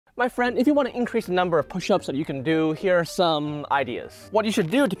My friend, if you want to increase the number of push-ups that you can do, here are some ideas. What you should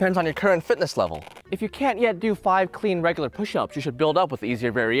do depends on your current fitness level. If you can't yet do 5 clean regular push-ups, you should build up with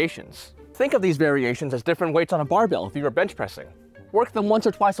easier variations. Think of these variations as different weights on a barbell if you were bench pressing. Work them once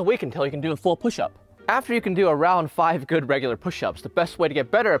or twice a week until you can do a full push-up. After you can do around 5 good regular push-ups, the best way to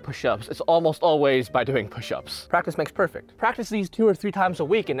get better at push-ups is almost always by doing push-ups. Practice makes perfect. Practice these 2 or 3 times a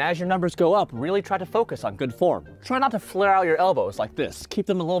week, and as your numbers go up, really try to focus on good form. Try not to flare out your elbows like this. Keep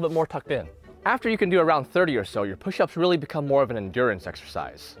them a little bit more tucked in. After you can do around 30 or so, your push-ups really become more of an endurance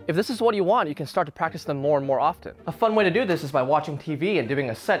exercise. If this is what you want, you can start to practice them more and more often. A fun way to do this is by watching TV and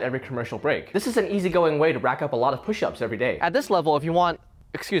doing a set every commercial break. This is an easygoing way to rack up a lot of push-ups every day. At this level, if you want...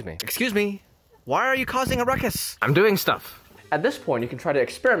 Excuse me. Why are you causing a ruckus? I'm doing stuff. At this point, you can try to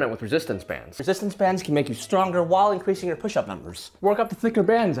experiment with resistance bands. Resistance bands can make you stronger while increasing your push-up numbers. Work up the thicker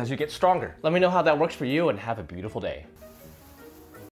bands as you get stronger. Let me know how that works for you and have a beautiful day.